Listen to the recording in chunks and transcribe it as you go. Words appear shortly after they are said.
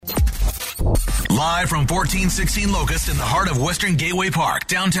Live from 1416 Locust in the heart of Western Gateway Park,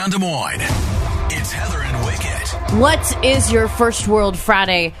 downtown Des Moines. It's Heather and Wicket. What is your First World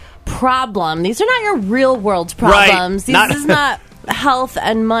Friday problem? These are not your real world problems. Right. This is not health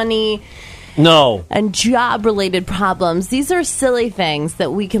and money. No. And job-related problems. These are silly things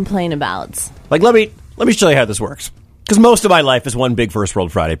that we complain about. Like, let me show you how this works. Because most of my life is one big First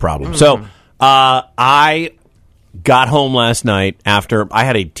World Friday problem. So, I got home last night after I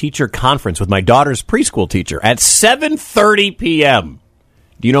had a teacher conference with my daughter's preschool teacher at 7:30 p.m.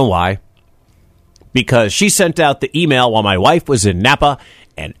 Do you know why? Because she sent out the email while my wife was in Napa,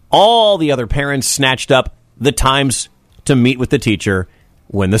 and all the other parents snatched up the times to meet with the teacher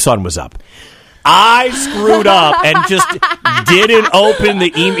when the sun was up. I screwed up and just didn't open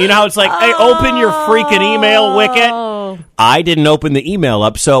the email. You know how it's like, hey, open your freaking email, Wicket? I didn't open the email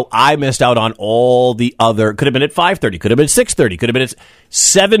up, so I missed out on all the other. Could have been at 5:30, could have been at 6:30, could have been at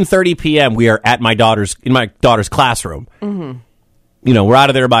 7:30 p.m. We are at my daughter's classroom. Mm-hmm. You know, we're out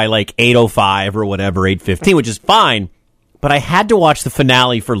of there by like 8:05 or whatever, 8:15, which is fine. But I had to watch the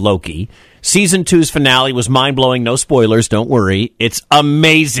finale for Loki. Season 2's finale was mind-blowing. No spoilers, don't worry. It's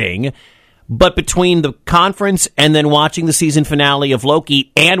amazing. But between the conference and then watching the season finale of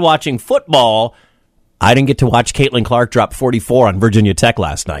Loki and watching football, I didn't get to watch Caitlin Clark drop 44 on Virginia Tech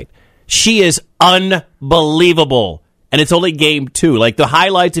last night. She is unbelievable. And it's only game 2. Like the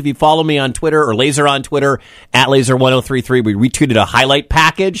highlights, if you follow me on Twitter or Laser on Twitter, at Laser1033, we retweeted a highlight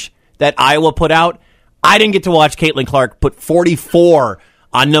package that Iowa put out. I didn't get to watch Caitlin Clark put 44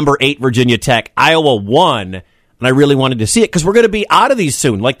 on number 8 Virginia Tech. Iowa won. And I really wanted to see it because we're going to be out of these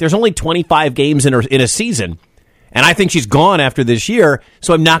soon. Like, there's only 25 games in a season. And I think she's gone after this year,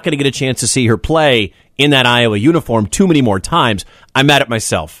 so I'm not going to get a chance to see her play in that Iowa uniform too many more times. I'm mad at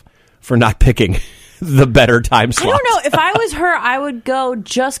myself for not picking the better time slot. I don't know. If I was her, I would go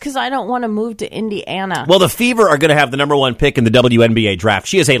just because I don't want to move to Indiana. Well, the Fever are going to have the number 1 pick in the WNBA draft.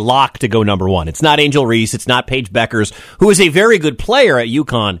 She is a lock to go number 1. It's not Angel Reese. It's not Paige Beckers, who is a very good player at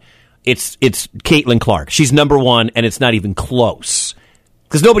UConn. It's Caitlin Clark. She's number 1, and it's not even close.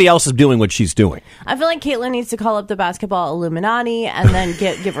 Because nobody else is doing what she's doing. I feel like Caitlin needs to call up the basketball Illuminati and then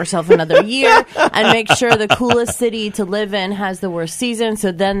give herself another year and make sure the coolest city to live in has the worst season,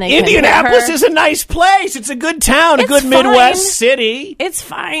 so then they Indianapolis is a nice place. It's a good town, a good Midwest city. It's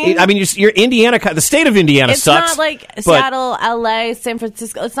fine. I mean, you're Indiana. The state of Indiana sucks. It's not like Seattle, L.A., San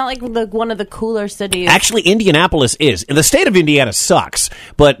Francisco. It's not like one of the cooler cities. Actually, Indianapolis is. And the state of Indiana sucks,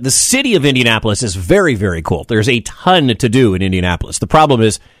 but the city of Indianapolis is very, very cool. There's a ton to do in Indianapolis. The problem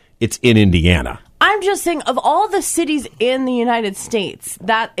is it's in Indiana. I'm just saying, of all the cities in the United States,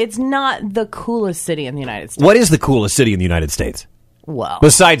 that it's not the coolest city in the United States. What is the coolest city in the United States? Well,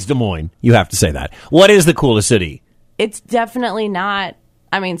 besides Des Moines, you have to say that. What is the coolest city? It's definitely not.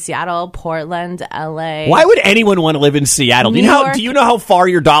 I mean, Seattle, Portland, L.A. Why would anyone want to live in Seattle? Do you know how far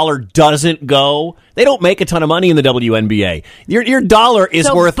your dollar doesn't go? They don't make a ton of money in the WNBA. Your dollar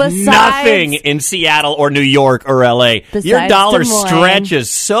is worth nothing in Seattle or New York or L.A. Your dollar stretches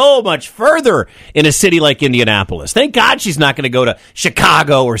so much further in a city like Indianapolis. Thank God she's not going to go to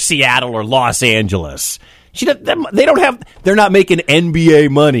Chicago or Seattle or Los Angeles. They're not making NBA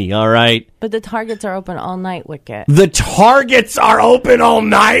money, all right? But the Targets are open all night, Wicket. The Targets are open all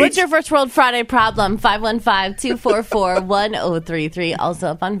night? What's your First World Friday problem? 515-244-1033. Also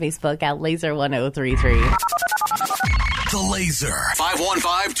up on Facebook at Laser1033. The Laser.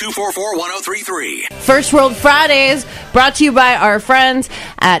 515-244-1033. First World Fridays brought to you by our friends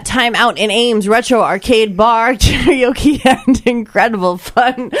at Time Out in Ames Retro Arcade Bar, Karaoke, and Incredible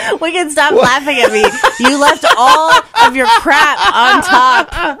Fun. We can stop laughing at me. You left all of your crap on top.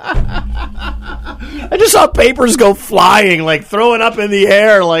 I just saw papers go flying, like throwing up in the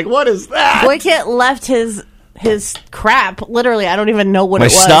air. Like, what is that? Wicket left his crap. Literally, I don't even know what my it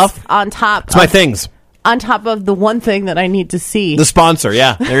was. Stuff? On top. It's my things. On top of the one thing that I need to see. The sponsor,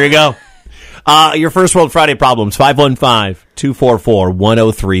 yeah. There you go. Your First World Friday problems,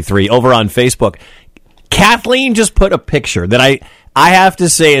 515-244-1033. Over on Facebook. Kathleen just put a picture that I have to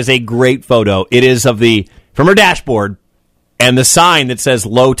say is a great photo. It is from her dashboard and the sign that says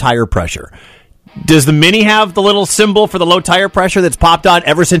low tire pressure. Does the Mini have the little symbol for the low tire pressure that's popped on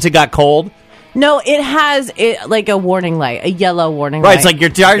ever since it got cold? No, it has like a warning light, a yellow warning light. Right, it's like your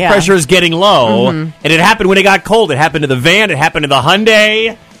tire pressure is getting low, and it happened when it got cold. It happened to the van. It happened to the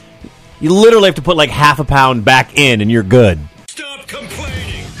Hyundai. You literally have to put like half a pound back in, and you're good. Stop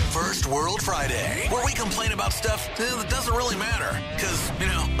complaining. First World Friday, where we complain about stuff that doesn't really matter. Because,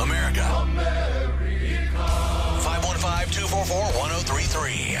 America.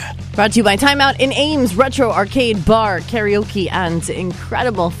 515-244-1033. Brought to you by Time Out in Ames Retro Arcade Bar, Karaoke, and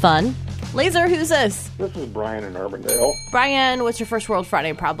Incredible Fun. Laser, who's this? This is Brian in Urbandale. Brian, what's your First World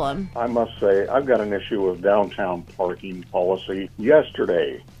Friday problem? I must say, I've got an issue with downtown parking policy.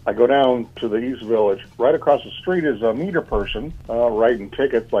 Yesterday, I go down to the East Village. Right across the street is a meter person writing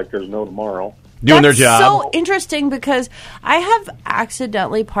tickets like there's no tomorrow. Doing their That's job. so interesting because I have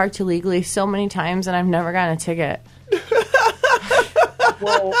accidentally parked illegally so many times and I've never gotten a ticket.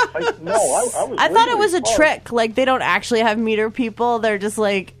 Well, I thought it was a trick. Like, they don't actually have meter people. They're just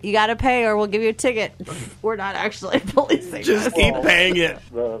like, you got to pay or we'll give you a ticket. We're not actually policing. Just keep paying it.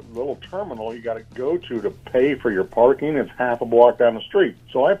 The little terminal you got to go to pay for your parking is half a block down the street.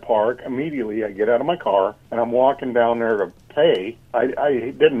 So I park immediately. I get out of my car and I'm walking down there to pay.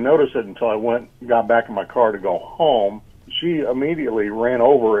 I didn't notice it until I got back in my car to go home. She immediately ran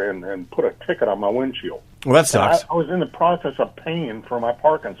over and put a ticket on my windshield. Well, that sucks. I was in the process of paying for my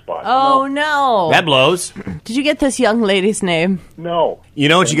parking spot. Oh, no. That blows. Did you get this young lady's name? No. You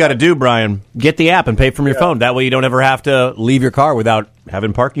know what you got to do, Brian? Get the app and pay from your phone. That way you don't ever have to leave your car without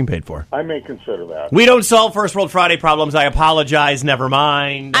having parking paid for. I may consider that. We don't solve First World Friday problems. I apologize. Never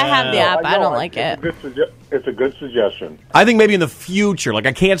mind. I have the app. I don't like it. It's a good suggestion. I think maybe in the future, like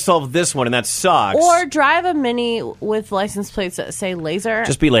I can't solve this one, and that sucks. Or drive a Mini with license plates that say laser.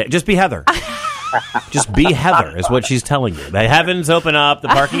 Just be Heather. Just be Heather is what she's telling you. The heavens open up. The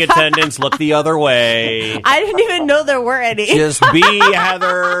parking attendants look the other way. I didn't even know there were any. Just be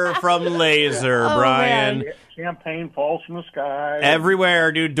Heather from Laser, Brian. Man. Champagne falls from the sky.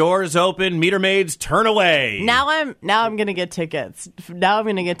 Everywhere, dude. Doors open. Meter maids turn away. Now I'm gonna get tickets. Now I'm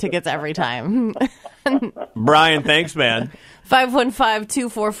gonna get tickets every time. Brian, thanks, man.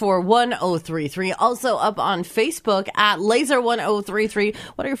 515-244-1033. Also up on Facebook at Laser1033.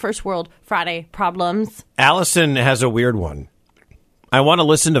 What are your First World Friday problems? Allison has a weird one. I want to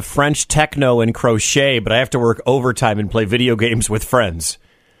listen to French techno and crochet, but I have to work overtime and play video games with friends.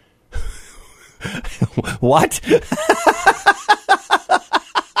 What?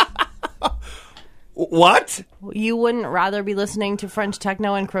 What? You wouldn't rather be listening to French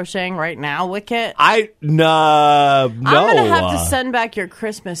techno and crocheting right now, Wicket? No. I'm going to have to send back your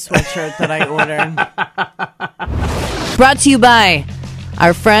Christmas sweatshirt that I ordered. Brought to you by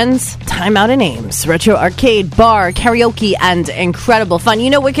our friends, Time Out in Ames, Retro Arcade, Bar, Karaoke, and Incredible Fun. You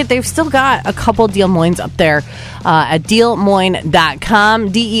know, Wicket, they've still got a couple Deal Moines up there at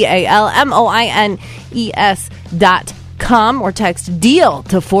DealMoine.com, DealMoines.com, or text DEAL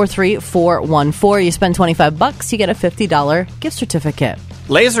to 43414. You spend $25, you get a $50 gift certificate.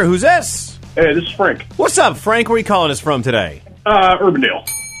 Laser, who's this? Hey, this is Frank. What's up, Frank? Where are you calling us from today? Urbandale.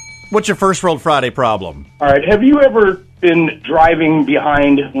 What's your First World Friday problem? All right. Have you ever been driving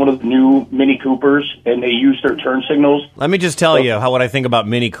behind one of the new Mini Coopers and they use their turn signals? Let me just tell you what I think about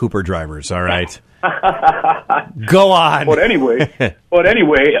Mini Cooper drivers, all right? Go on. But anyway, when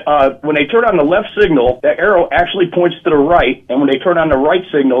they turn on the left signal, the arrow actually points to the right, and when they turn on the right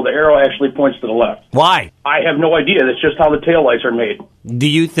signal, the arrow actually points to the left. Why? I have no idea. That's just how the taillights are made. Do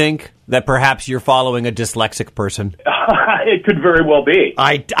you think that perhaps you're following a dyslexic person? It could very well be.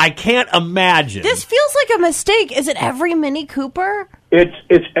 I can't imagine. This feels like a mistake. Is it every Mini Cooper?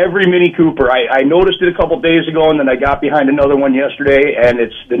 It's every Mini Cooper. I noticed it a couple days ago, and then I got behind another one yesterday, and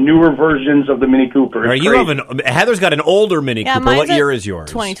it's the newer versions of the Mini Cooper. Right, you have Heather's got an older Mini Cooper. What year is yours?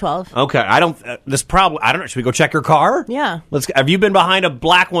 2012. Okay, I don't know. Should we go check your car? Yeah. Have you been behind a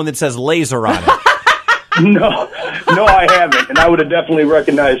black one that says laser on it? No, I haven't, and I would have definitely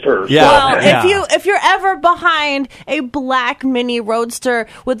recognized hers. Yeah. Well, if you're ever behind a black Mini Roadster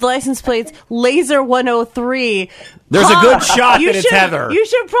with license plates Laser 103, there's a good shot that it's Heather. You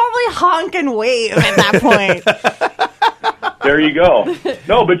should probably honk and wave at that point. There you go.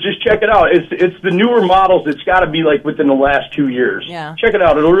 No, but just check it out. It's the newer models. It's got to be like within the last 2 years. Yeah. Check it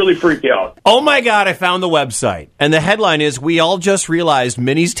out. It'll really freak you out. Oh my God, I found the website. And the headline is, we all just realized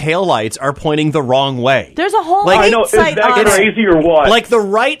Mini's taillights are pointing the wrong way. There's a whole I know. Is site that on crazy or what? Like the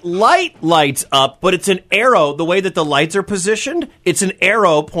right light lights up, but it's an arrow. The way that the lights are positioned, it's an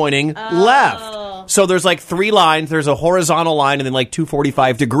arrow pointing left. So there's like 3 lines. There's a horizontal line and then like 2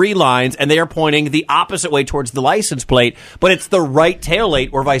 45-degree lines, and they are pointing the opposite way towards the license plate, but it's the right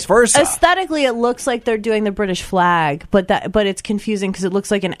taillight or vice versa. Aesthetically, it looks like they're doing the British flag, but it's confusing because it looks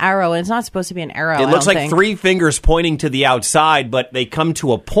like an arrow, and it's not supposed to be an arrow. It looks like 3 fingers pointing to the outside, but they come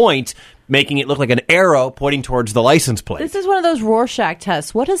to a point, making it look like an arrow pointing towards the license plate. This is one of those Rorschach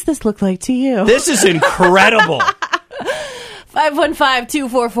tests. What does this look like to you? This is incredible.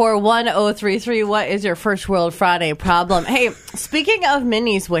 515-244-1033. What is your First World Friday problem? Hey, speaking of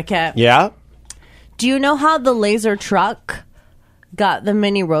minis, Wicket. Yeah? Do you know how the laser truck got the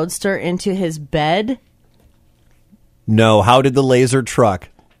Mini Roadster into his bed? No. How did the laser truck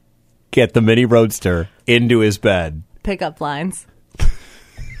get the mini roadster into his bed. Pickup lines.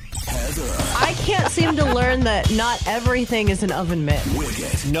 I can't seem to learn that not everything is an oven mitt.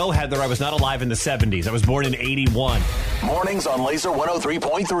 No, Heather, I was not alive in the 70s. I was born in 81. Mornings on Laser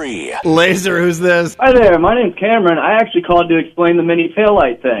 103.3. Laser, who's this? Hi there, my name's Cameron. I actually called to explain the mini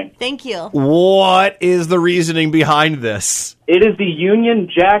taillight thing. Thank you. What is the reasoning behind this? It is the Union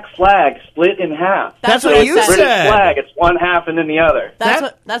Jack flag split in half. That's what you British said. flag, it's one half and then the other.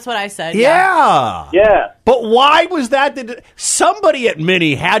 That's what I said. Yeah. Yeah. But why was that? Somebody at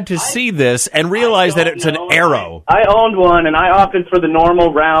Mini had to see this and realize that it's an arrow. I owned one, and I opted for the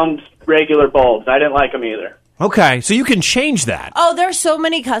normal, round, regular bulbs. I didn't like them either. Okay, so you can change that. Oh, there's so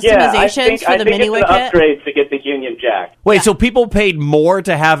many customizations Yeah, I for the think mini it's wicket. an upgrade to get the Union Jack. Wait, so people paid more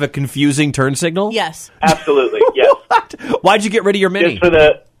to have a confusing turn signal? Yes. Absolutely, yes. What? Why'd you get rid of your Mini?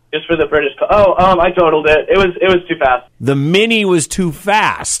 Just for the British. I totaled it. It was too fast. The Mini was too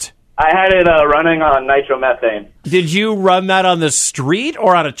fast. I had it running on nitromethane. Did you run that on the street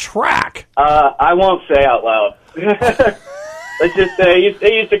or on a track? I won't say out loud. Let's just say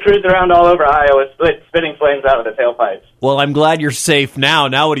they used to cruise around all over Iowa, spitting flames out of the tailpipes. Well, I'm glad you're safe now.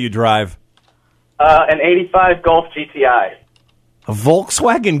 Now what do you drive? An 85 Golf GTI. A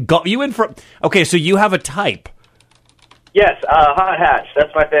Volkswagen Golf? Okay, so you have a Type. Yes, hot hatch.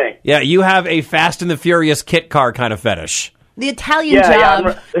 That's my thing. Yeah, you have a Fast and the Furious kit car kind of fetish. The Italian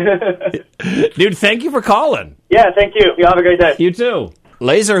job. Yeah, Dude, thank you for calling. yeah, thank you. You have a great day. You too.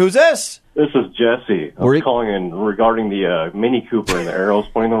 Laser, who's this? This is Jesse. I'm calling in regarding the Mini Cooper and the arrows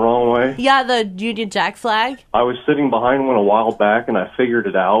pointing the wrong way. Yeah, the Union Jack flag. I was sitting behind one a while back, and I figured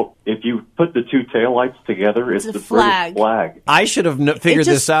it out. If you put the two taillights together, it's a the flag. British flag. I should have figured It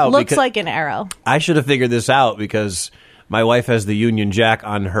just this out. looks because like an arrow. I should have figured this out because my wife has the Union Jack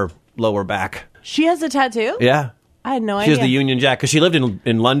on her lower back. She has a tattoo? Yeah. I had no She idea. has the Union Jack because she lived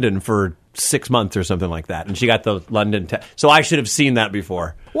in London for 6 months or something like that, and she got the London. So I should have seen that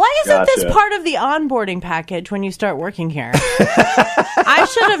before. Why isn't this Gotcha. part of the onboarding package when you start working here? I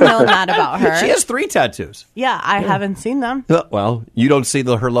should have known that about her. She has 3 tattoos. Yeah, I haven't seen them. Well, you don't see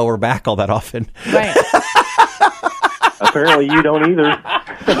her lower back all that often. Right. Apparently, you don't either.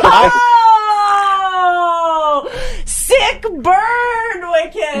 Oh! Sick burn,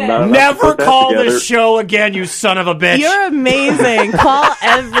 Wicked! No. Never Put that call together. this show again, you son of a bitch. You're amazing. Call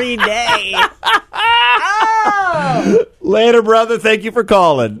every day. Oh! Later, brother. Thank you for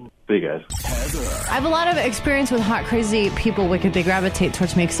calling. See you guys. I have a lot of experience with hot, crazy people, Wicked. They gravitate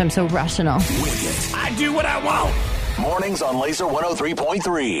towards me because I'm so rational. I do what I want. Mornings on Laser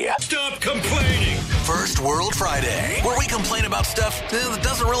 103.3. Stop complaining. First World Friday, where we complain about stuff that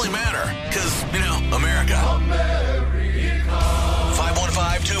doesn't really matter. Because, America.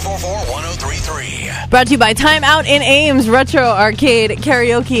 515-244-1033. Brought to you by Time Out in Ames, Retro Arcade,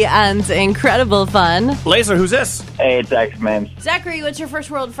 Karaoke, and Incredible Fun. Laser, who's this? Hey, it's X-Men. Zachary, what's your First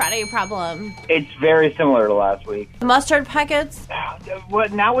World Friday problem? It's very similar to last week. The mustard packets? Well,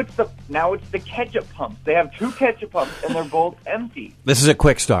 now it's the ketchup pumps. They have 2 ketchup pumps and they're both empty. This is a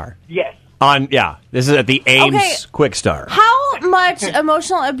Quick Star. Yes. This is at the Ames Okay. Quick Star. How much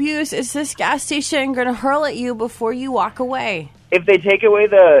emotional abuse is this gas station going to hurl at you before you walk away? If they take away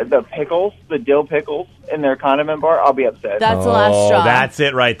the pickles, the dill pickles in their condiment bar, I'll be upset. That's the last straw. That's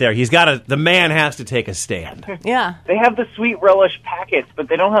it right there. The man has to take a stand. Yeah. They have the sweet relish packets, but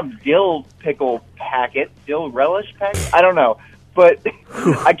they don't have dill pickle packets. Dill relish packets? I don't know. But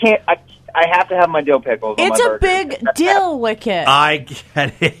I can't... I have to have my dill pickles on It's my a burger. big dill, Wicket. I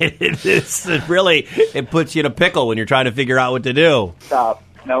get it. It puts you in a pickle when you're trying to figure out what to do. Stop.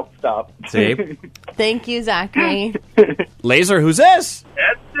 Nope, stop. See? Thank you, Zachary. Laser, who's this?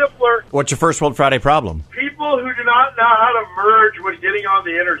 That's simpler. What's your First World Friday problem? People who do not know how to merge when getting on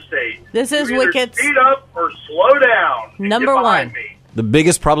the interstate. This is You either Wicket's speed up or slow down. and number get behind one. Me. The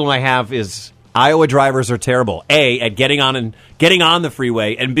biggest problem I have is Iowa drivers are terrible. A, at getting on the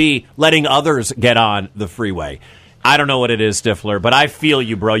freeway, and B, letting others get on the freeway. I don't know what it is, Stifler, but I feel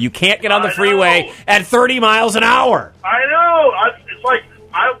you, bro. You can't get on the I freeway know. at 30 miles an hour. I know. It's like,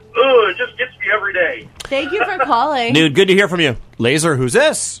 it just gets me every day. Thank you for calling. Dude, good to hear from you. Laser, who's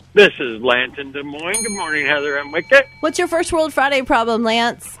this? This is Lance in Des Moines. Good morning, Heather and Wicket. What's your First World Friday problem,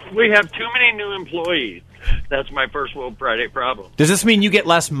 Lance? We have too many new employees. That's my First World Friday problem. Does this mean you get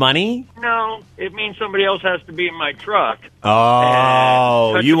less money? No, it means somebody else has to be in my truck.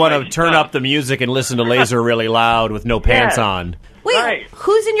 Oh, And you touch want my to turn stuff. up the music and listen to Laser really loud with no pants Yeah. on. Wait, Right.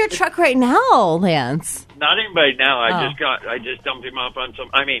 who's in your truck right now, Lance? Not anybody now. Oh. I just dumped him off on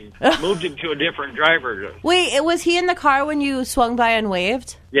moved him to a different driver. Wait, was he in the car when you swung by and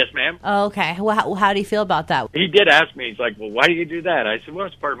waved? Yes, ma'am. Oh, okay. Well, how do you feel about that? He did ask me. He's like, well, why do you do that? I said, well,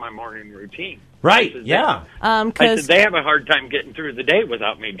 it's part of my morning routine. Right, I said, yeah. I said, they have a hard time getting through the day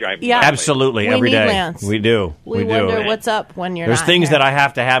without me driving. Yeah. by. Absolutely, We every need day. Lance. We do. We wonder what's up when you're There's not things here. that I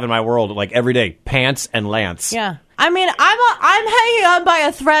have to have in my world, like every day, pants and Lance. Yeah. I mean, I'm hanging on by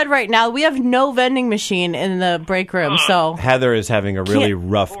a thread right now. We have no vending machine in the break room, so Heather is having a really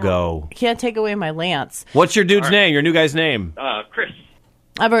rough go. can't take away my Lance. What's your dude's name, your new guy's name? Chris.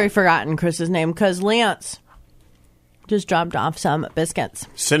 I've already forgotten Chris's name because Lance just dropped off some biscuits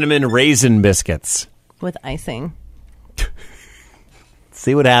Cinnamon Raisin Biscuits. with icing.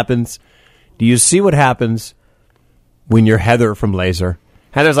 See what happens? Do you see what happens when you're Heather from Laser?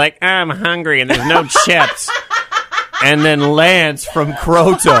 Heather's like, I'm hungry and there's no chips. And then Lance from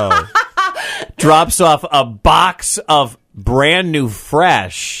Croto drops off a box of brand new,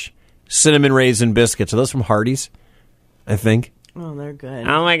 fresh Cinnamon Raisin Biscuits. Are those from Hardee's, I think? Oh, they're good.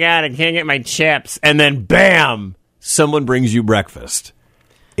 Oh, my God, I can't get my chips. And then, bam, someone brings you breakfast.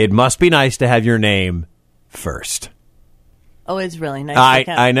 It must be nice to have your name first. Oh, it's really nice.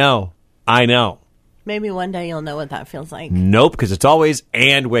 I know. Maybe one day you'll know what that feels like. Nope, because it's always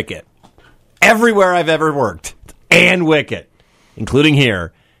and Wicket. Everywhere I've ever worked, and Wicket, including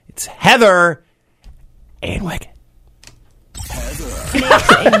here, it's Heather and Wicket.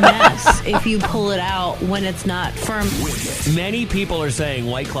 Makes a mess if you pull it out when it's not firm. Many people are saying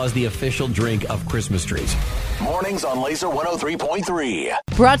White Claw's the official drink of Christmas trees. Mornings on Laser 103.3.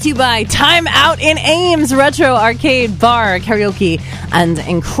 Brought to you by Time Out in Ames, retro arcade bar, karaoke, and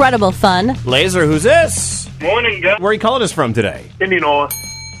incredible fun. Laser, who's this? Morning, guys. Where are you calling us from today? Indianola.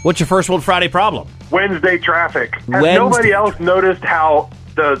 What's your First World Friday problem? Wednesday traffic. Has Wednesday. nobody else noticed how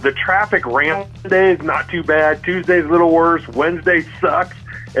the traffic ramp today is not too bad? Tuesday's a little worse. Wednesday sucks.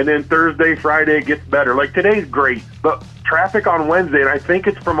 And then Thursday, Friday gets better. Like today's great, but traffic on Wednesday, and I think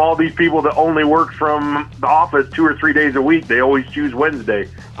it's from all these people that only work from the office 2 or 3 days a week. They always choose Wednesday.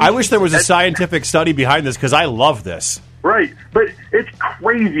 I wish there was a scientific study behind this because I love this. Right, but it's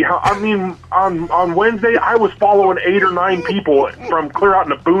crazy how, I mean, on Wednesday, I was following 8 or 9 people from clear out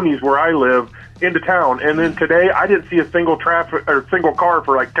in the boonies where I live into town, and then today I didn't see a single car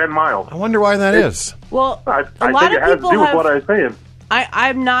for like 10 miles. I wonder why that is. Well, I a think lot it of has to people do with have... what I was saying.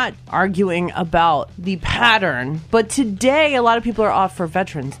 I'm not arguing about the pattern, but today a lot of people are off for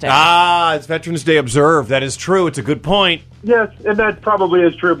Veterans Day. Ah, it's Veterans Day observed. That is true. It's a good point. Yes, and that probably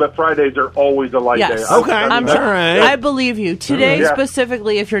is true, but Fridays are always a light day. Yes. Okay. I'm All sure. right. I believe you. Today, Yeah.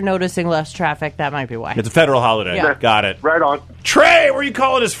 specifically, if you're noticing less traffic, that might be why. It's a federal holiday. Yeah. Got it. Right on. Trey, where are you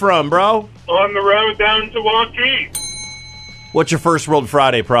calling us from, bro? On the road down to Waukee. What's your First World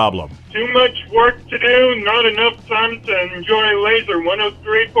Friday problem? Too much work to do, not enough time to enjoy Laser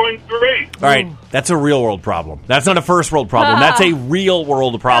 103.3. All right, that's a real world problem. That's not a first world problem. That's a real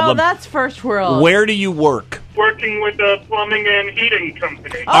world Oh, problem. that's first world. Where do you work? Working with a plumbing and heating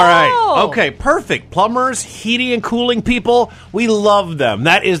company. All right. Oh. Okay, perfect. Plumbers, heating and cooling people, we love them.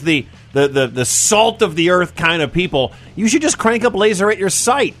 That is the salt of the earth kind of people. You should just crank up Laser at your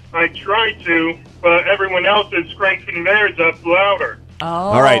site. I try to, but everyone else is cranking theirs up louder. Oh.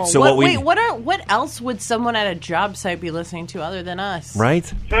 All right, so what else would someone at a job site be listening to other than us?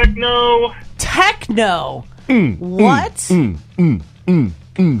 Right? Techno. Techno. What? So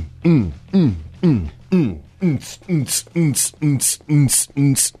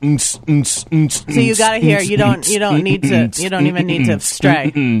So you got to hear. You don't even need to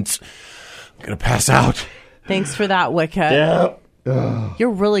stray. I'm gonna pass out. Thanks for that, Wicket. Yeah. You're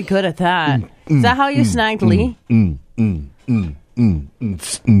really good at that. Is that how you snagged Lee?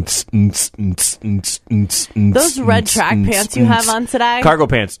 Those red track pants you have on today? Cargo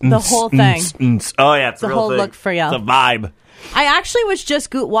pants. The whole thing. Oh, yeah, it's The a real whole thing. look for you. It's a vibe. I actually was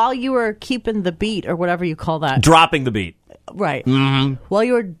just while you were keeping the beat or whatever you call that. Dropping the beat. Right. Mm-hmm. While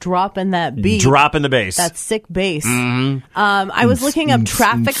you were dropping that beat. Dropping the bass. That sick bass. Mm-hmm. I was looking up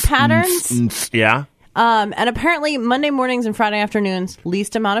traffic patterns. Yeah. And apparently Monday mornings and Friday afternoons,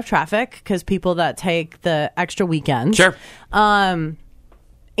 least amount of traffic because people that take the extra weekends. Sure. And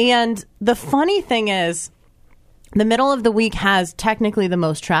the funny thing is, the middle of the week has technically the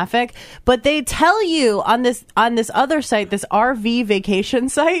most traffic, but they tell you on this other site, this RV vacation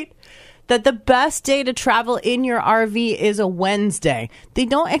site, that the best day to travel in your RV is a Wednesday. They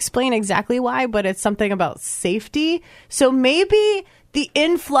don't explain exactly why, but it's something about safety. So maybe the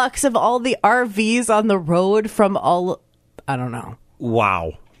influx of all the RVs on the road from I don't know.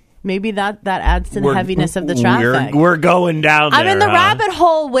 Wow. Maybe that adds to the heaviness of the traffic. We're going down there. I'm in the rabbit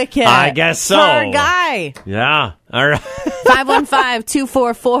hole, Wicket. I guess so. Poor guy. Yeah. All right.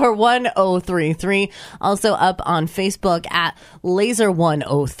 515-244-1033. Also up on Facebook at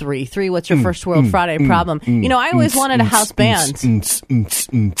Laser1033. What's your first World Friday problem? I always wanted a house band.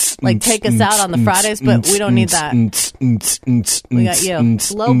 Like, take us out on the Fridays, but we don't need that. We got you.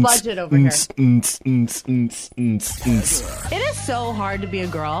 Low budget over here. It is so hard to be a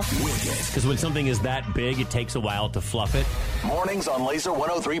girl. Because when something is that big, it takes a while to fluff it. Mornings on Laser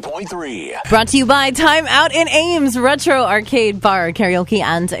 103.3. Brought to you by Time Out in Ames, Retro Arcade Bar, Karaoke,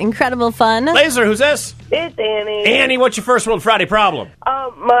 and Incredible Fun. Laser, who's this? It's Annie. Annie, what's your first World Friday problem?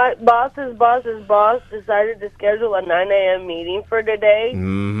 My boss's boss decided to schedule a 9 a.m. meeting for today.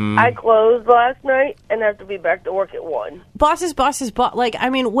 Mm-hmm. I closed last night and have to be back to work at 1. Boss. Like,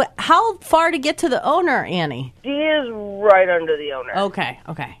 I mean, how far to get to the owner, Annie? She is right under the owner. Okay.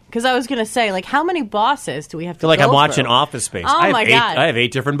 Because I was going to say, like, how many bosses do we have to I feel like go I'm watching through? Office Space. Oh, my God. I have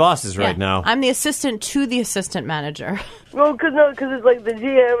 8 different bosses right now. I'm the assistant to the assistant manager. Well, because it's like the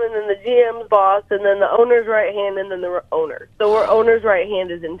GM and then the GM's boss and then the owner's right hand and then the owner. So our owner's right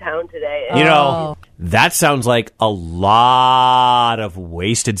hand is in town today. You know, that sounds like a lot of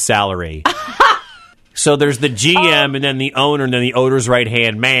wasted salary. So there's the GM and then the owner and then the owner's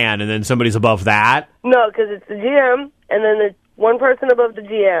right-hand man and then somebody's above that? No, because it's the GM and then the one person above the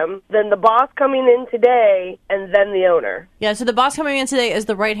GM, then the boss coming in today, and then the owner. Yeah, so the boss coming in today is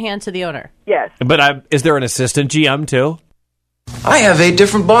the right hand to the owner. Yes. But is there an assistant GM too? I have 8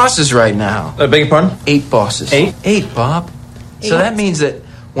 different bosses right now. I beg your pardon? 8 bosses. 8? 8, Bob. So that means that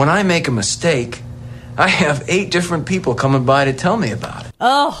when I make a mistake, I have 8 different people coming by to tell me about it.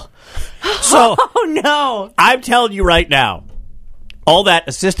 Oh. So, oh, no. I'm telling you right now, all that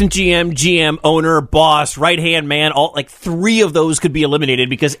assistant GM, owner, boss, right-hand man, all like 3 of those could be eliminated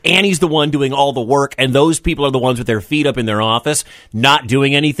because Annie's the one doing all the work, and those people are the ones with their feet up in their office, not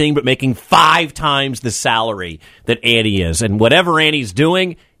doing anything but making 5 times the salary that Annie is. And whatever Annie's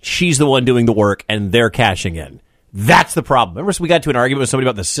doing, she's the one doing the work, and they're cashing in. That's the problem. Remember we got to an argument with somebody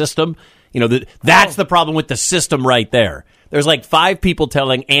about the system? That's the problem with the system right there. There's like 5 people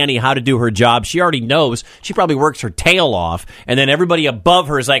telling Annie how to do her job. She already knows. She probably works her tail off. And then everybody above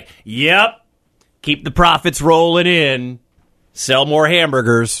her is like, yep, keep the profits rolling in. Sell more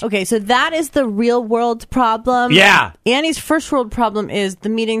hamburgers. Okay, so that is the real world problem. Yeah. Annie's first world problem is the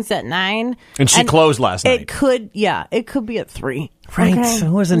meeting's at 9. And she closed last night. It could be at 3. Right. Okay. So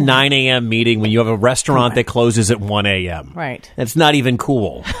it was a 9 a.m. meeting when you have a restaurant that closes at 1 a.m. Right. That's not even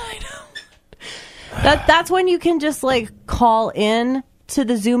cool. I know. That's when you can just like call in to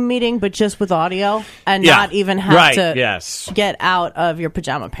the Zoom meeting, but just with audio and not even have to get out of your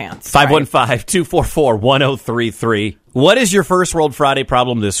pajama pants. 515-244-1033. What is your first World Friday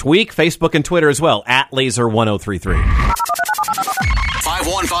problem this week? Facebook and Twitter as well, at Laser1033.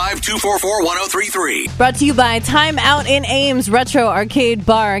 515-244-1033. Brought to you by Time Out in Ames, Retro Arcade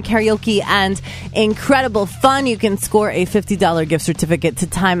Bar, Karaoke, and Incredible Fun. You can score a $50 gift certificate to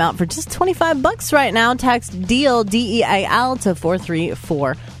Time Out for just $25 right now. Text DEAL, DEAL, to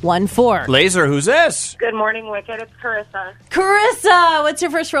 43414. Laser, who's this? Good morning, Wicked. It's Carissa. Carissa, what's your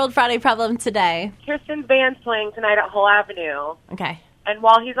first World Friday problem today? Kirsten's band's playing tonight at Whole Avenue. Okay. And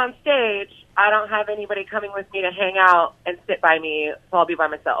while he's on stage, I don't have anybody coming with me to hang out and sit by me, so I'll be by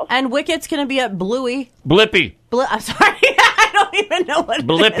myself. And Wicket's going to be at Bluey. Blippy. I'm sorry. I don't even know what it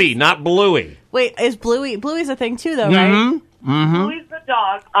Blippy, is. not Bluey. Wait, is Bluey? Bluey's a thing too, though, right? Mm-hmm. Bluey's the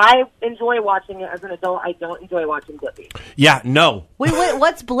dog. I enjoy watching it as an adult. I don't enjoy watching Blippy. Yeah, no. Wait,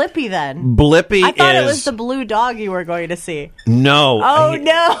 what's Blippy then? Blippy I thought it was the blue dog you were going to see. No. Oh,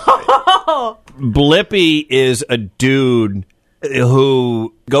 no. Blippy is a dude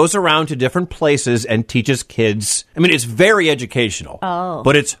who goes around to different places and teaches kids. I mean, it's very educational. Oh.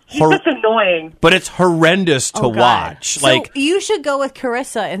 But it's He's just annoying. But it's horrendous to watch. So you should go with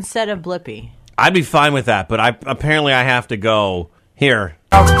Carissa instead of Blippy. I'd be fine with that, but apparently I have to go here.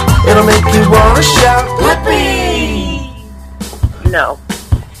 It'll make you want to shout, Blippi! No.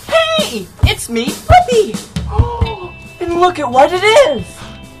 Hey, it's me, Blippi! Oh, and look at what it is!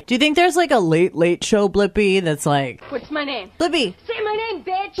 Do you think there's like a late show Blippy that's like... What's my name? Blippy! Say my name,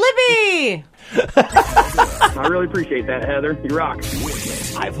 bitch! Blippy! I really appreciate that, Heather. You rock.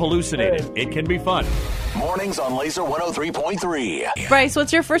 I've hallucinated. It can be fun. Mornings on Laser 103.3. Bryce,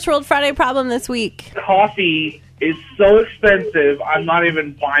 what's your first World Friday problem this week? Coffee is so expensive, I'm not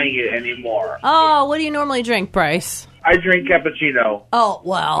even buying it anymore. Oh, what do you normally drink, Bryce? I drink cappuccino. Oh,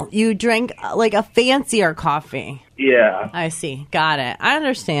 well, you drink like a fancier coffee. Yeah. I see. Got it. I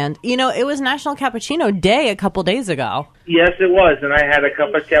understand. You know, it was National Cappuccino Day a couple days ago. Yes, it was, and I had a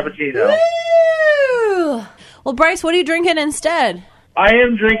cup of cappuccino. Woo! Well, Bryce, what are you drinking instead? I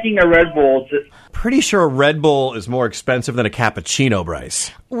am drinking a Red Bull. Pretty sure a Red Bull is more expensive than a cappuccino, Bryce.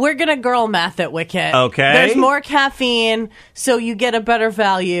 We're going to girl math it, Wicket. Okay. There's more caffeine, so you get a better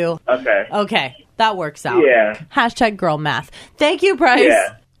value. Okay. Okay. That works out. Yeah. Hashtag girl math. Thank you, Bryce.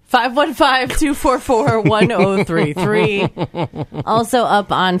 Yeah. 515-244-1033. Also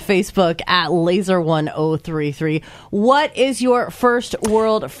up on Facebook at Laser1033. What is your first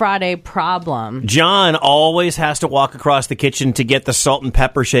World Friday problem? John always has to walk across the kitchen to get the salt and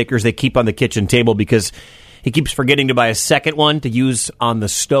pepper shakers they keep on the kitchen table because he keeps forgetting to buy a second one to use on the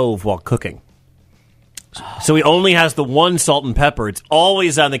stove while cooking. So he only has the one salt and pepper. It's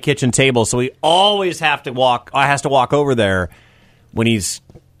always on the kitchen table, so he always has to walk over there when he's,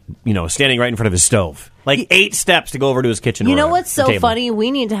 standing right in front of his stove. Like 8 steps to go over to his kitchen. You know what's so funny? We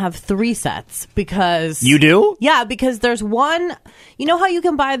need to have 3 sets because... You do? Yeah, because there's one... You know how you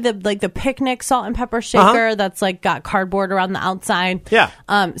can buy the picnic salt and pepper shaker that's like got cardboard around the outside? Yeah.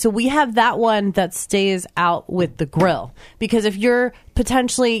 So we have that one that stays out with the grill. Because if you're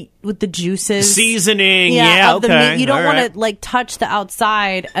potentially with the juices... Seasoning, of the okay. meat, you don't All want to touch the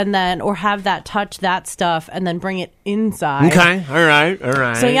outside and then... Or have that touch that stuff and then bring it inside. Okay, all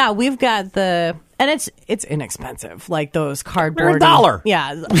right. So yeah, we've got the... And it's inexpensive, like those cardboard. $1.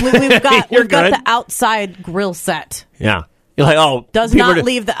 Yeah, we've got good. the outside grill set. Yeah, you're like, does not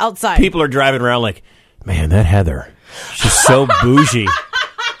leave the outside. People are driving around like, man, that Heather, she's so bougie.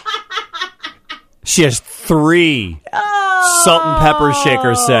 She has 3 salt and pepper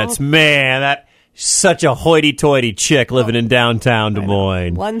shaker sets. Man, that such a hoity-toity chick living in downtown Des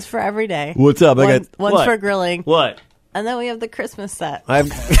Moines. One's for every day. What's up? One's what? for grilling. What? And then we have the Christmas set. No, he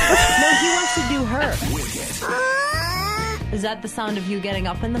wants to do her. Is that the sound of you getting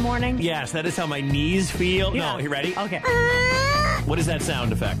up in the morning? Yes, that is how my knees feel. Yeah. No, you ready? Okay. What is that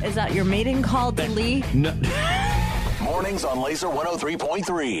sound effect? Is that your mating call to Lee? No. Mornings on Laser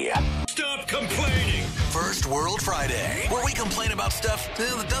 103.3. Stop complaining. First World Friday, where we complain about stuff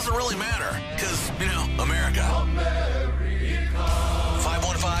that doesn't really matter. Because, America.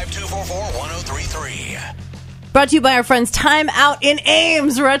 515-244-1033. Brought to you by our friends Time Out in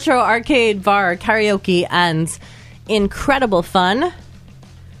Ames Retro Arcade Bar, Karaoke, and incredible fun.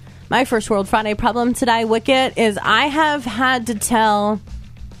 My first World Friday problem today, Wicket, is I have had to tell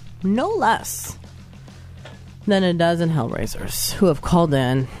no less than a dozen Hellraisers who have called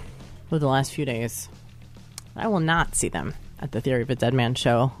in over the last few days. I will not see them at the Theory of a Dead Man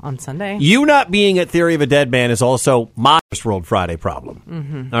show on Sunday. You not being at Theory of a Dead Man is also my first World Friday problem.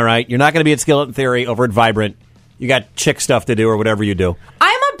 Mm-hmm. All right? You're not going to be at Skeleton Theory over at Vibrant. You got chick stuff to do or whatever you do.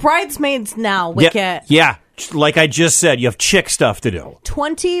 I'm a bridesmaids now, Wicket. Yeah, like I just said, you have chick stuff to do.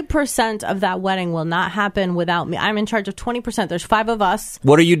 20% of that wedding will not happen without me. I'm in charge of 20%. There's 5 of us.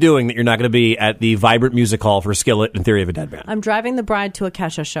 What are you doing that you're not going to be at the Vibrant Music Hall for Skillet and Theory of a Dead Man? I'm driving the bride to a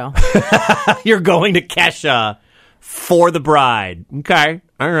Kesha show. You're going to Kesha for the bride. Okay.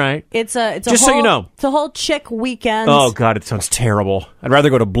 All right. It's a just whole, so you know. It's a whole chick weekend. Oh, God, it sounds terrible. I'd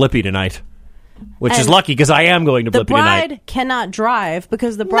rather go to Blippy tonight. Which is lucky because I am going to Blippy tonight. The bride cannot drive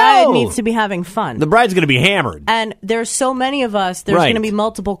because the bride needs to be having fun. The bride's going to be hammered. And there's so many of us, there's going to be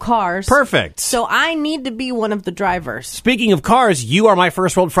multiple cars. Perfect. So I need to be one of the drivers. Speaking of cars, you are my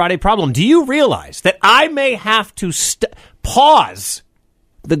first World Friday problem. Do you realize that I may have to pause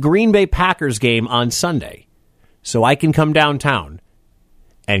the Green Bay Packers game on Sunday so I can come downtown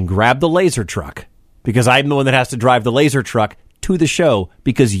and grab the laser truck because I'm the one that has to drive the laser truck to the show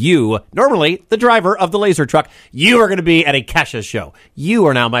because you, normally the driver of the laser truck, you are going to be at a Kesha show. You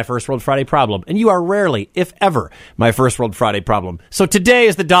are now my first World Friday problem, and you are rarely, if ever, my first World Friday problem. So today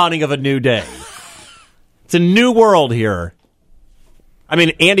is the dawning of a new day. It's a new world here. I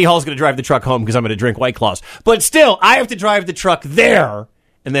mean, Andy Hall's going to drive the truck home because I'm going to drink White Claws. But still, I have to drive the truck there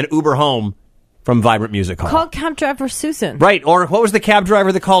and then Uber home from Vibrant Music Hall. Call cab driver Susan. Right, or what was the cab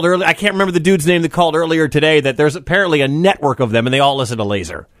driver that called earlier? I can't remember the dude's name that called earlier today that there's apparently a network of them and they all listen to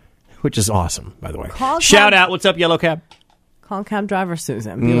Laser, which is awesome, by the way. Shout out. What's up, Yellow Cab? Call cab driver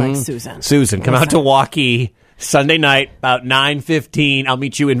Susan. Be like, Susan. Susan, come out to Waukee Sunday night about 9:15. I'll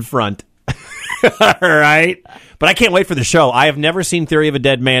meet you in front. All right? But I can't wait for the show. I have never seen Theory of a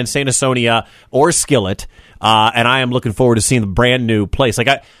Dead Man, Saint Asonia, or Skillet, and I am looking forward to seeing the brand new place.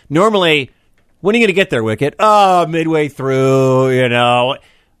 Like normally... When are you going to get there, Wicket? Oh, midway through,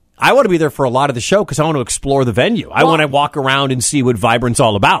 I want to be there for a lot of the show because I want to explore the venue. I want to walk around and see what Vibrant's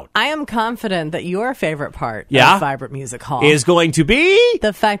all about. I am confident that your favorite part of Vibrant Music Hall is going to be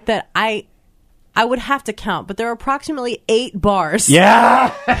the fact that I would have to count, but there are approximately 8 bars.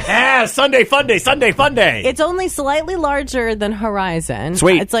 Yeah. Sunday Fun Day, Sunday Fun Day. It's only slightly larger than Horizon.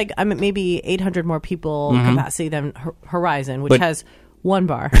 Sweet. It's like maybe 800 more people capacity than Horizon, which has 1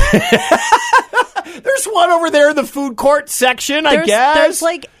 bar. There's one over there in the food court section, I guess. There's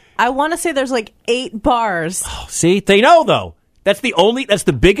like, I want to say there's like 8 bars. Oh, see, they know though. That's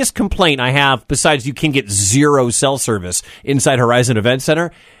the biggest complaint I have, besides you can get 0 cell service inside Horizon Event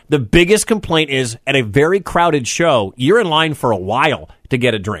Center. The biggest complaint is at a very crowded show, you're in line for a while to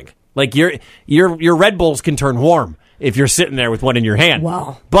get a drink. Like your Red Bulls can turn warm if you're sitting there with one in your hand.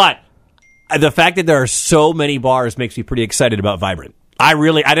 Wow. But the fact that there are so many bars makes me pretty excited about Vibrant.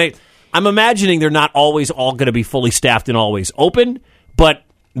 I'm imagining they're not always all going to be fully staffed and always open, but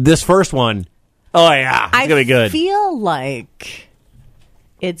this first one, oh yeah, it's going to be good. I feel like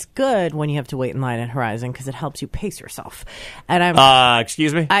it's good when you have to wait in line at Horizon because it helps you pace yourself. And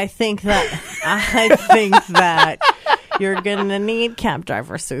excuse me? I think that you're going to need cab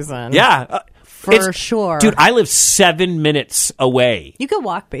driver, Susan. Yeah. For sure. Dude, I live 7 minutes away. You could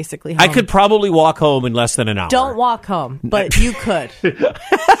walk basically home. I could probably walk home in less than an hour. Don't walk home, but you could.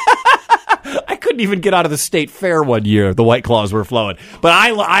 I couldn't even get out of the state fair one year. The White Claws were flowing. But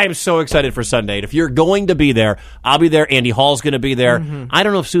I am so excited for Sunday. And if you're going to be there, I'll be there. Andy Hall's going to be there. I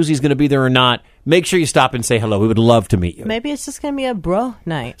don't know if Susie's going to be there or not. Make sure you stop and say hello. We would love to meet you. Maybe it's just going to be a bro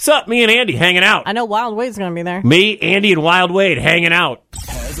night. What's up? Me and Andy hanging out. I know Wild Wade's going to be there. Me, Andy, and Wild Wade hanging out.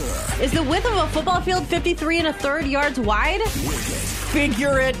 Is the width of a football field 53 1/3 yards wide?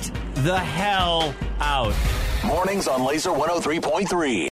 Figure it the hell out. Mornings on Laser 103.3.